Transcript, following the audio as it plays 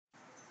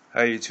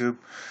Hi YouTube.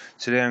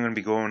 Today I'm going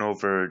to be going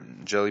over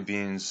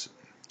JellyBean's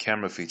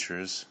camera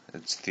features.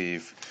 It's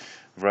the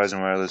Verizon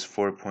Wireless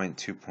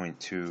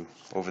 4.2.2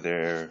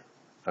 over-the-air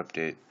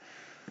update.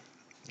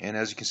 And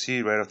as you can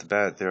see right off the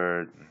bat, there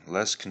are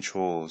less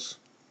controls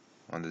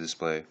on the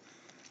display.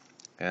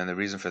 And the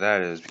reason for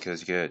that is because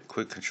you get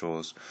quick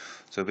controls.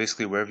 So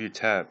basically wherever you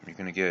tap, you're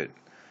going to get,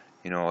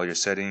 all your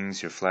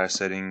settings, your flash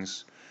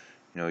settings.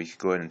 You can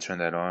go ahead and turn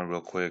that on real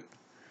quick.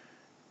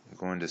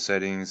 Go into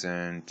settings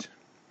and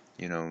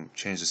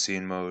change the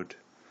scene mode.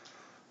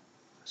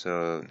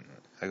 So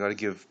I gotta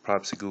give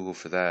props to Google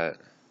for that.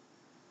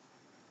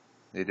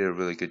 They did a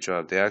really good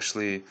job.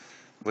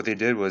 What they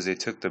did was they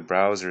took the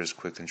browser's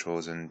quick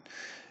controls and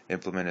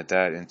implemented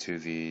that into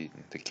the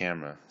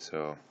camera.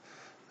 So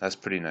that's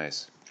pretty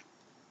nice.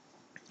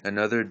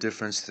 Another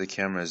difference to the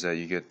camera is that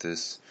you get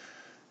this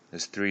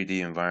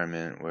 3D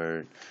environment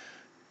where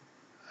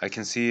I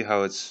can see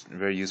how it's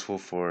very useful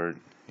for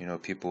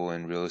people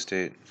in real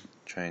estate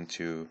trying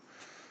to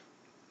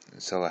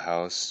sell a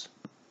house,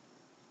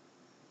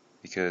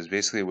 because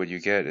basically what you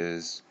get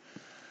is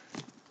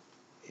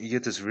you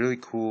get this really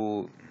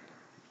cool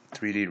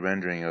 3D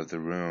rendering of the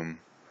room.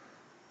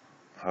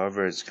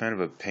 However, it's kind of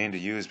a pain to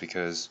use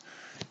because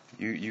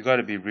you got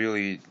to be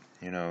really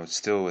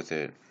still with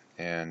it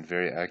and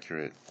very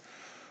accurate.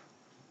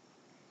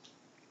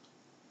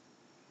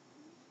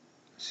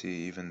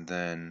 See, even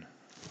then,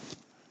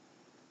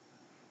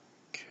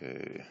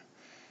 okay.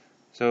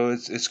 So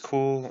it's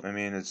cool. I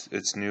mean,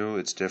 it's new,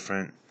 it's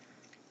different,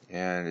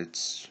 and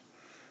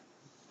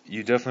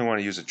you definitely want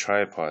to use a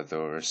tripod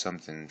though or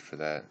something for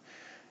that.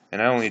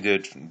 And I only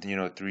did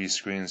 3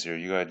 screens here.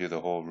 You gotta do the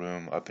whole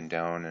room up and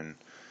down, and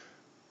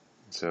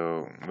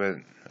so, but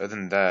other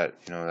than that,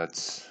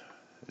 it's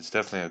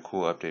definitely a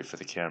cool update for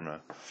the camera.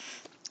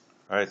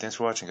 Alright, thanks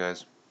for watching,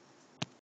 guys.